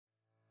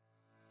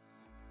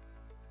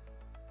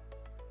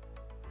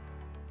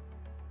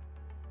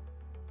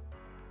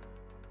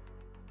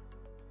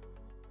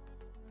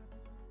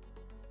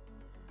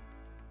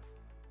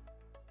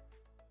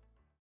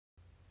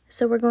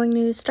So we're going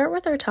to start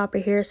with our topper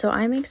here. So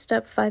I mixed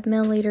up 5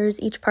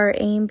 milliliters, each part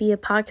A and B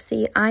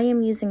epoxy. I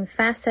am using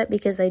fast set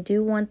because I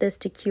do want this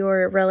to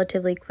cure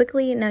relatively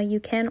quickly. Now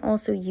you can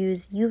also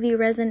use UV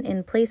resin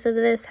in place of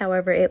this.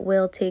 However, it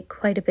will take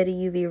quite a bit of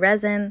UV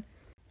resin.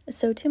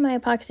 So to my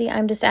epoxy,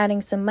 I'm just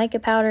adding some mica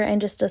powder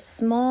and just a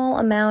small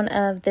amount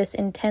of this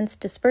intense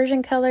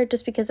dispersion color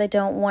just because I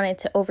don't want it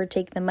to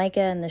overtake the mica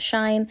and the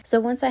shine.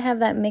 So once I have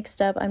that mixed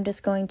up, I'm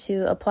just going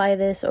to apply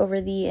this over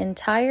the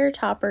entire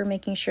topper,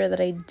 making sure that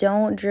I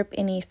don't drip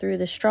any through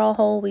the straw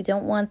hole. We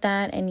don't want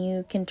that, and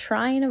you can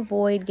try and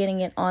avoid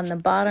getting it on the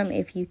bottom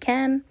if you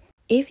can.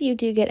 If you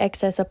do get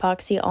excess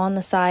epoxy on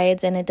the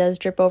sides and it does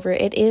drip over,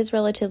 it is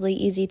relatively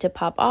easy to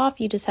pop off.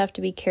 You just have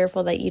to be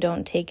careful that you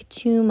don't take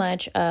too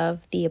much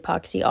of the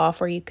epoxy off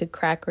or you could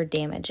crack or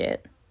damage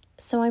it.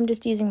 So I'm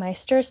just using my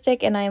stir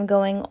stick and I'm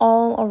going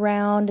all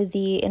around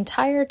the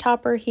entire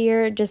topper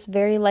here, just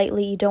very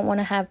lightly. You don't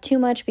want to have too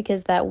much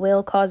because that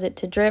will cause it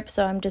to drip.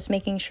 So I'm just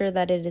making sure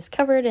that it is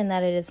covered and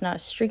that it is not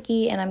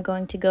streaky, and I'm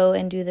going to go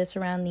and do this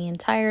around the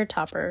entire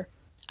topper.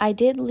 I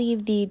did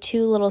leave the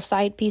 2 little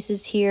side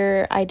pieces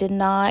here. I did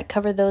not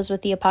cover those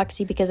with the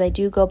epoxy because I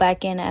do go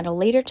back in at a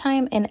later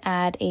time and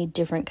add a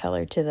different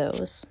color to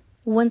those.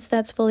 Once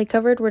that's fully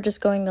covered, we're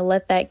just going to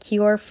let that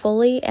cure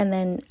fully, and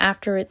then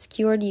after it's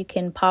cured, you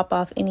can pop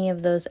off any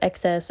of those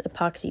excess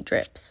epoxy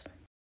drips.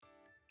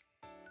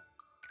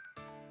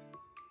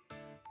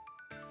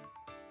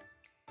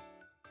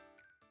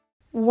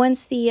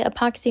 Once the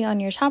epoxy on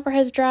your topper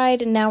has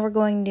dried, now we're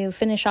going to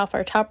finish off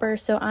our topper.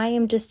 So I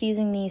am just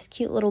using these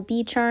cute little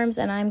bee charms,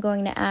 and I'm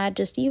going to add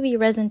just UV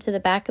resin to the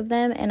back of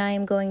them, and I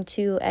am going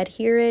to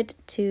adhere it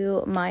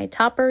to my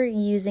topper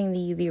using the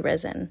UV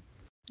resin.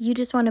 You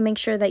just want to make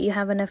sure that you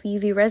have enough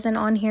UV resin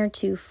on here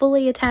to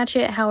fully attach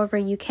it. However,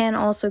 you can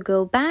also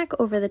go back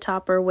over the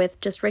topper with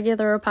just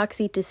regular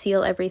epoxy to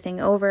seal everything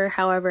over.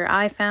 However,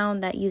 I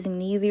found that using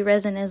the UV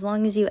resin, as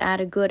long as you add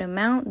a good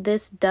amount,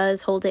 this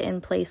does hold it in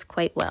place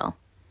quite well.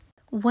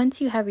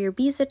 Once you have your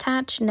bees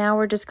attached, now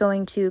we're just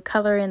going to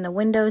color in the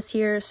windows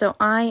here. So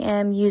I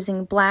am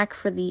using black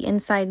for the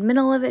inside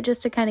middle of it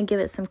just to kind of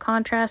give it some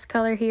contrast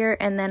color here.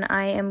 And then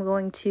I am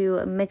going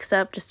to mix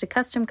up just a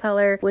custom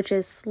color, which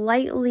is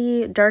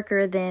slightly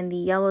darker than the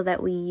yellow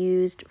that we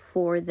used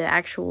for the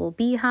actual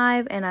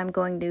beehive. And I'm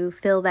going to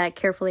fill that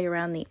carefully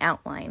around the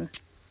outline.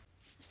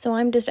 So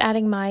I'm just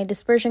adding my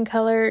dispersion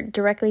color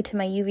directly to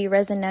my UV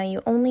resin. Now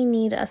you only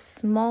need a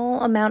small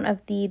amount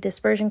of the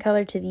dispersion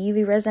color to the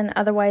UV resin,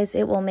 otherwise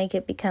it will make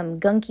it become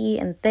gunky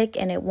and thick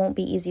and it won't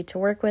be easy to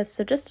work with.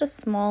 So just a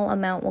small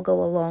amount will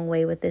go a long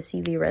way with this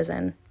UV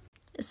resin.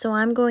 So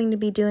I'm going to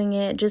be doing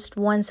it just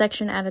one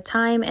section at a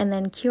time and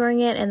then curing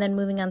it and then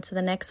moving on to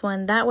the next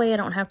one. That way I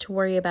don't have to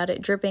worry about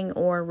it dripping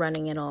or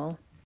running at all.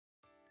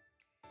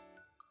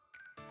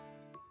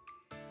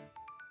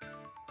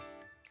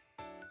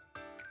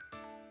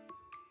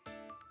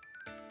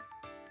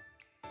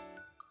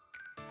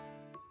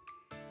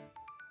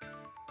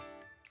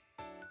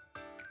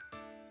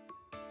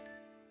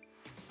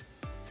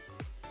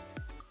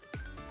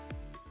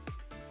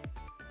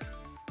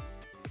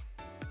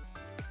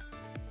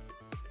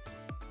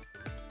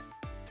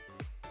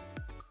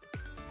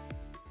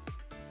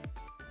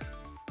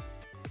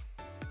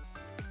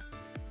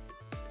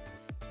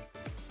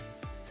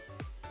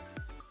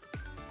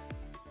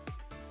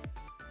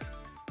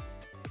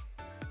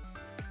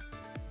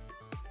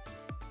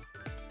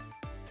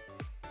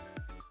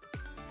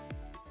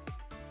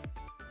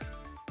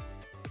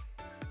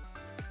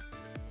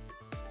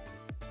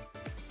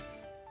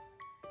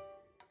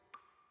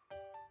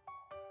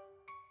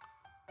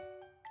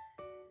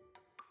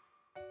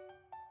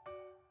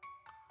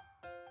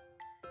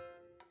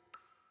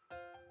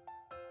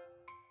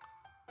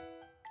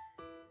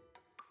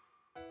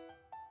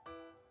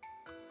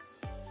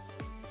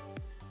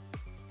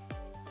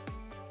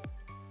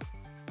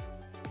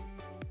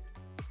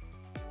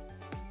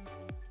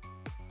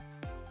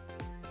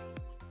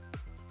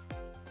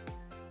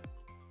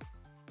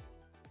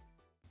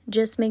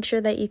 Just make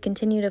sure that you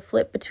continue to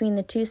flip between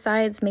the 2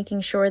 sides,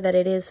 making sure that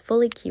it is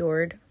fully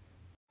cured.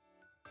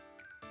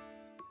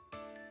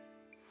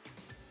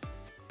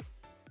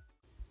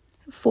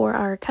 For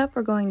our cup,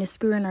 we're going to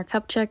screw in our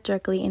cup check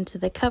directly into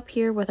the cup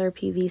here with our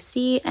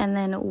PVC, and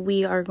then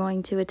we are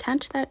going to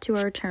attach that to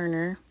our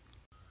turner.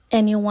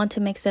 And you'll want to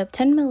mix up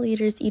 10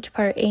 milliliters each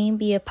part A and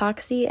B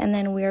epoxy, and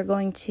then we are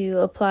going to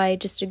apply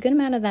just a good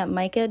amount of that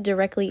mica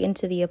directly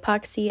into the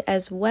epoxy,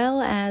 as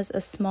well as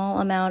a small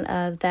amount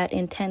of that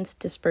intense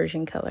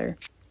dispersion color.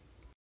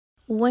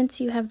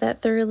 Once you have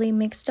that thoroughly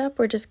mixed up,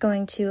 we're just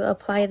going to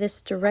apply this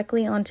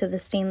directly onto the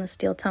stainless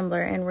steel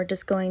tumbler, and we're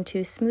just going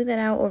to smooth it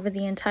out over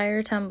the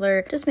entire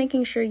tumbler, just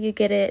making sure you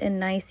get it in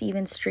nice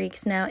even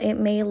streaks. Now it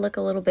may look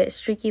a little bit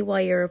streaky while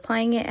you're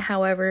applying it,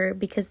 however,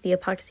 because the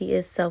epoxy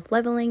is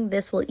self-leveling,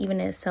 this will even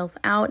itself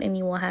out and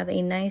you will have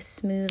a nice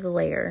smooth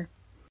layer.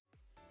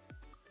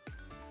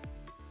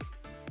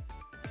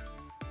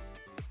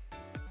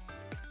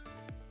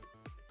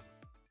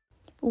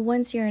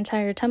 Once your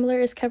entire tumbler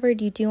is covered,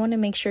 you do want to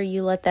make sure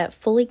you let that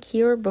fully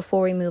cure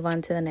before we move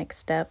on to the next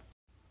step.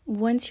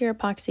 Once your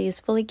epoxy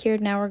is fully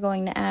cured, now we're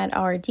going to add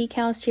our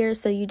decals here.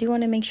 So you do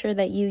want to make sure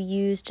that you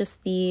use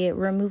just the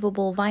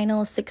removable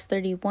vinyl.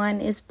 631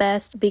 is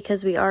best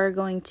because we are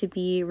going to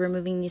be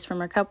removing these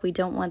from our cup. We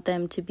don't want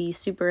them to be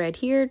super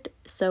adhered.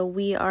 So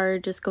we are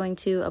just going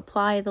to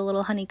apply the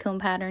little honeycomb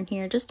pattern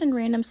here just in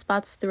random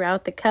spots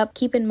throughout the cup.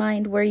 Keep in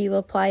mind where you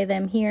apply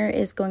them here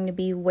is going to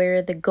be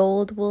where the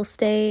gold will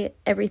stay.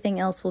 Everything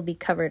else will be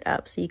covered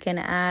up. So you can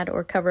add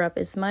or cover up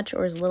as much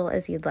or as little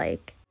as you'd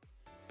like.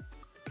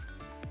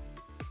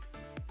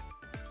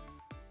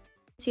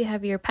 You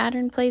have your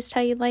pattern placed how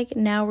you like.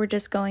 Now we're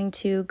just going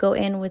to go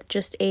in with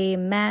just a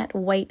matte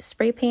white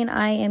spray paint.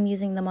 I am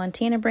using the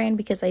Montana brand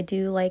because I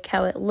do like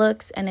how it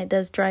looks and it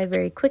does dry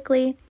very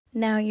quickly.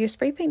 Now your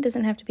spray paint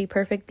doesn't have to be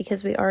perfect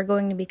because we are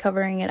going to be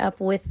covering it up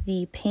with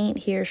the paint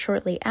here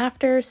shortly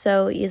after.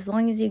 So as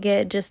long as you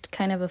get just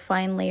kind of a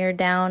fine layer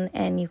down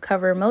and you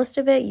cover most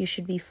of it, you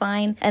should be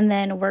fine. And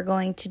then we're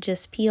going to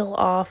just peel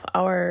off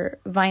our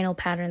vinyl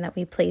pattern that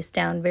we placed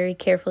down very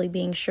carefully,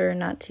 being sure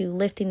not to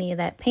lift any of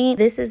that paint.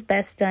 This is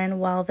best done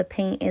while the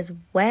paint is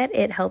wet.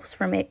 It helps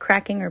from it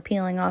cracking or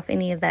peeling off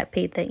any of that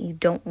paint that you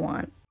don't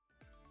want.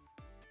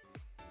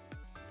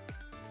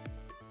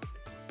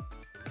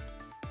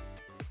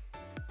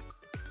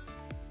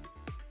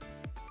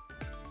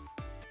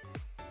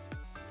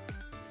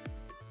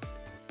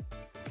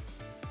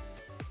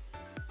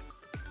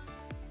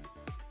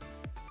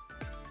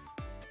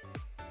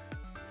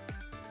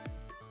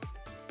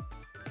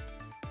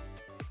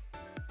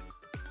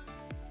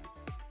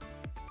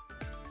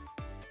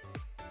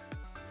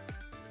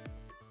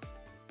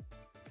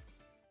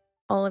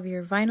 All of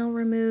your vinyl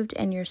removed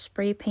and your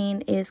spray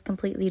paint is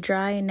completely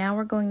dry. Now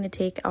we're going to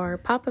take our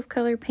pop of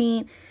color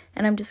paint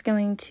and I'm just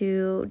going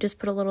to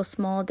put a little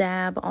small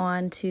dab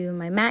onto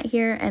my mat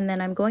here, and then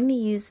I'm going to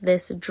use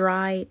this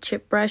dry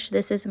chip brush.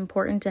 This is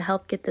important to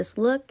help get this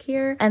look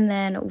here, and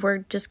then we're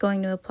just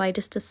going to apply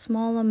just a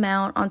small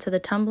amount onto the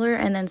tumbler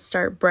and then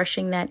start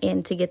brushing that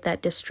in to get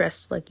that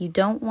distressed look. You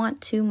don't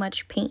want too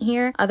much paint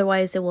here,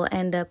 otherwise it will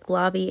end up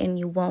globby and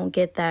you won't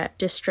get that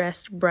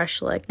distressed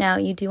brush look. Now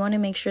you do want to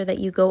make sure that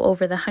you go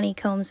over the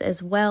honeycombs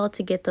as well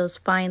to get those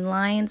fine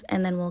lines,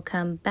 and then we'll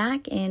come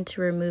back in to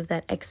remove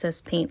that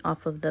excess paint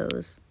off of those.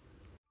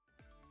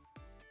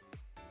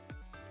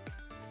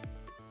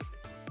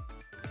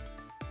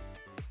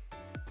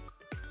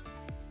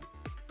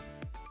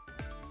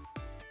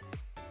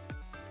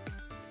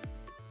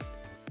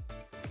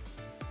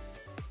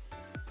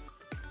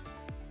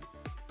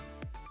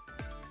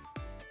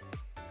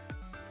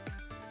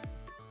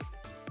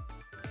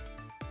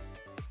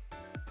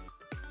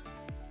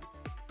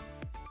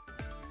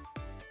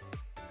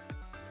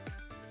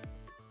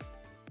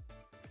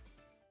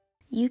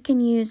 You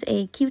can use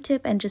a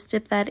Q-tip and just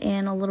dip that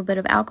in a little bit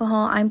of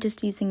alcohol. I'm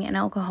just using an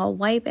alcohol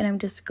wipe and I'm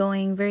just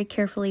going very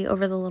carefully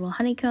over the little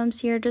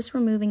honeycombs here, just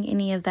removing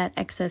any of that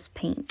excess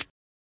paint.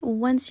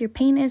 Once your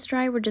paint is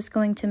dry, we're just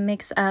going to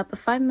mix up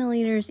 5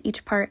 milliliters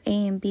each part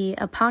A and B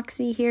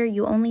epoxy here.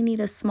 You only need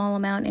a small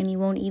amount and you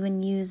won't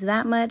even use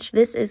that much.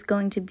 This is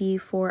going to be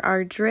for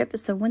our drip.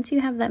 So once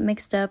you have that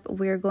mixed up,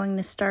 we're going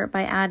to start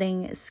by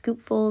adding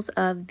scoopfuls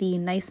of the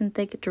Nice and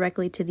Thick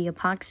directly to the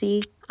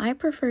epoxy. I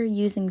prefer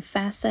using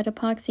fast set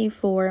epoxy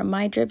for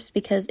my drips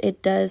because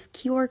it does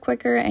cure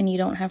quicker and you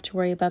don't have to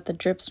worry about the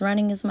drips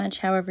running as much.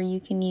 However, you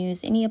can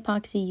use any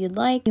epoxy you'd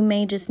like. You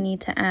may just need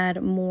to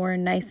add more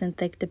Nice and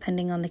Thick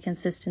depending on the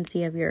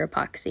consistency of your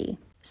epoxy.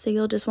 So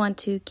you'll just want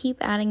to keep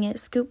adding it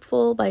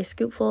scoopful by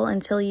scoopful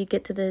until you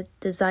get to the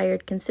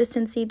desired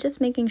consistency, just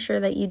making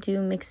sure that you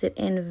do mix it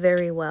in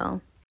very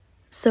well.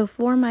 So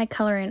for my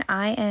coloring,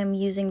 I am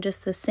using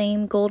just the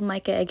same gold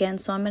mica again,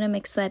 so I'm going to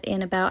mix that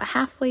in about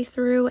halfway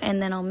through,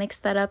 and then I'll mix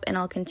that up and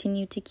I'll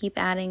continue to keep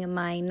adding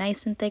my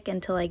Nice and Thick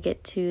until I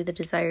get to the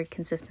desired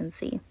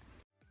consistency.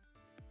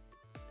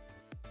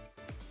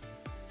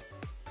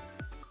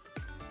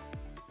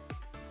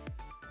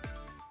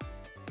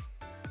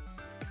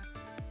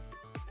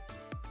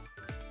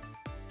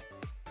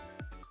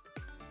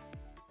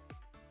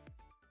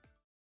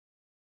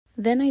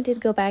 Then I did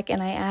go back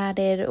and I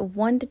added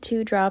 1 to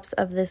 2 drops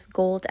of this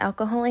gold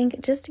alcohol ink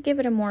just to give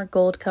it a more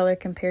gold color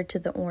compared to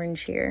the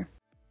orange here.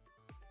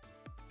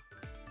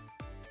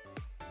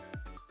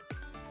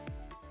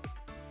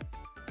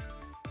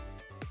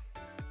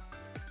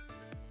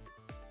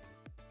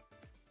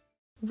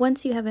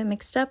 Once you have it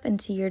mixed up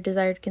into your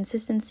desired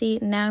consistency,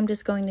 now I'm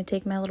just going to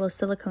take my little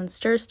silicone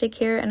stir stick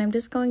here and I'm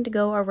just going to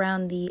go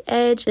around the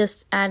edge,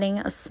 just adding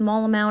a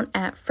small amount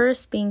at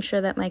first, being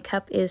sure that my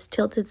cup is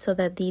tilted so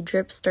that the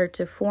drips start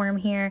to form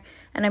here.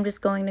 And I'm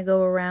just going to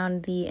go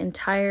around the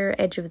entire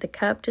edge of the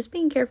cup, just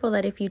being careful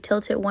that if you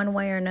tilt it one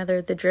way or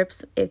another, the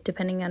drips,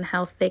 depending on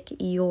how thick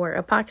your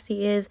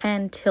epoxy is,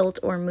 can tilt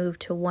or move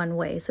to one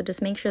way. So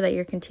just make sure that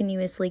you're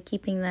continuously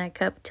keeping that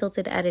cup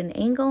tilted at an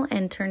angle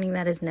and turning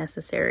that as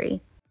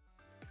necessary.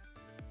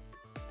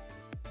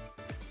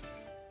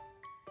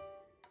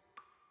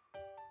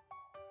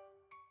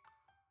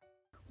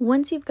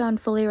 Once you've gone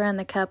fully around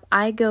the cup,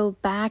 I go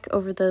back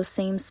over those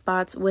same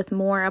spots with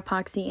more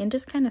epoxy and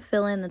just kind of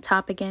fill in the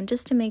top again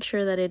just to make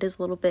sure that it is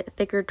a little bit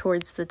thicker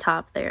towards the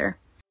top there.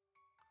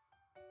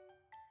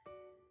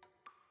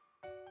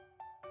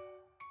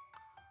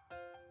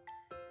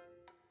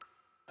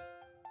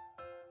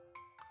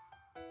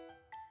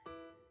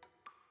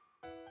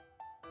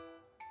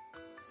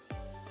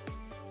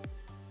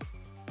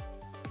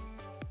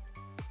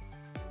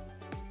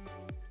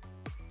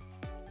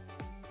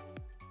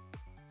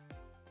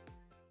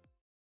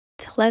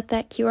 To let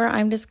that cure,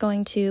 I'm just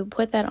going to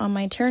put that on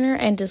my turner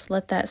and just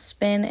let that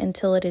spin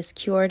until it is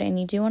cured, and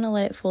you do want to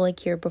let it fully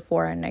cure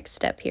before our next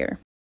step here.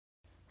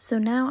 So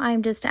now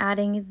I'm just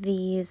adding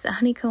these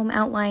honeycomb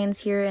outlines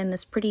here in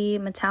this pretty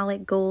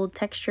metallic gold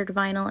textured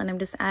vinyl, and I'm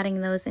just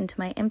adding those into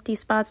my empty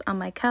spots on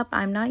my cup.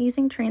 I'm not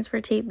using transfer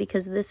tape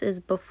because this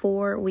is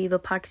before we've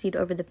epoxied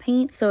over the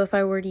paint, so if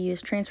I were to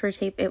use transfer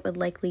tape it would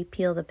likely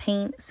peel the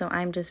paint, so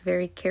I'm just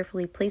very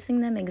carefully placing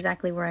them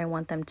exactly where I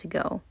want them to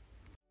go.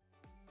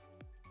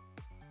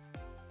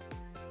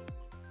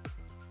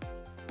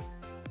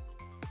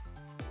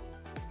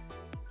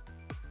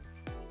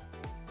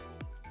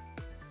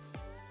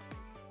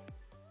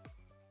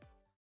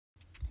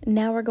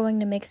 Now we're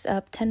going to mix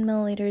up 10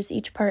 milliliters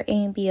each part A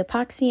and B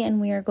epoxy, and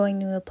we are going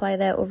to apply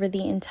that over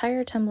the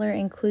entire tumbler,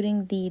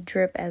 including the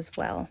drip as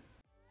well.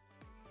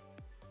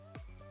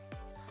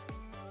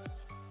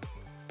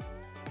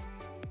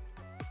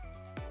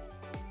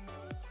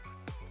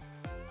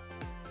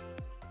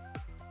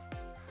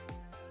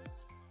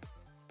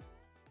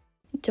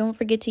 Don't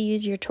forget to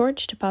use your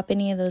torch to pop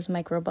any of those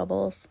micro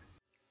bubbles.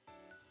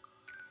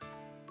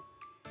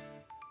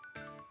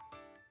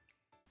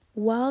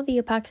 While the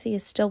epoxy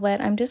is still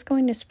wet, I'm just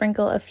going to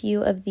sprinkle a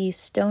few of these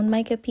stone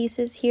mica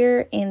pieces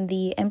here in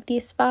the empty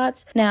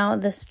spots. Now,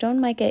 the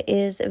stone mica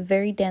is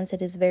very dense,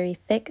 it is very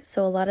thick,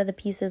 so a lot of the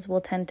pieces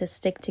will tend to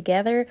stick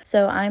together.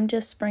 So I'm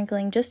just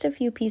sprinkling just a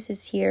few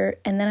pieces here,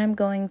 and then I'm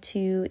going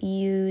to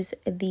use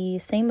the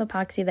same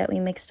epoxy that we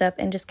mixed up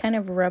and just kind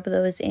of rub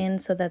those in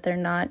so that they're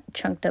not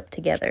chunked up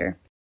together.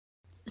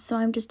 So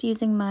I'm just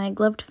using my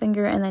gloved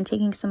finger and then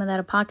taking some of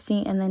that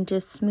epoxy and then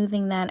just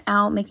smoothing that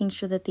out, making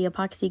sure that the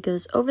epoxy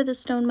goes over the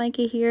stone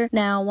mica here.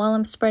 Now, while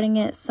I'm spreading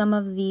it, some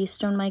of the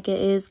stone mica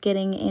is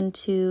getting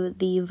into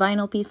the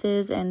vinyl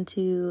pieces and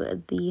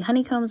to the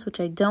honeycombs, which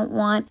I don't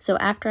want. So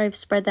after I've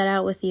spread that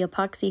out with the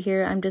epoxy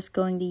here, I'm just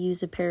going to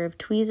use a pair of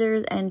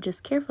tweezers and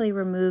just carefully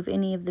remove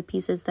any of the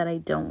pieces that I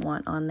don't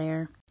want on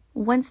there.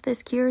 Once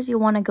this cures,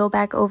 you'll want to go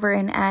back over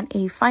and add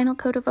a final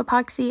coat of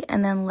epoxy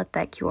and then let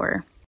that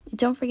cure.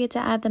 Don't forget to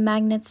add the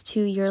magnets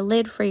to your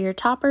lid for your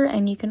topper,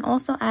 and you can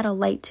also add a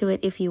light to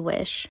it if you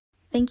wish.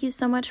 Thank you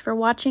so much for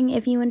watching.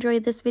 If you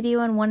enjoyed this video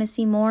and want to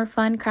see more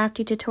fun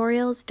crafty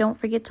tutorials, don't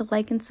forget to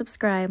like and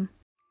subscribe.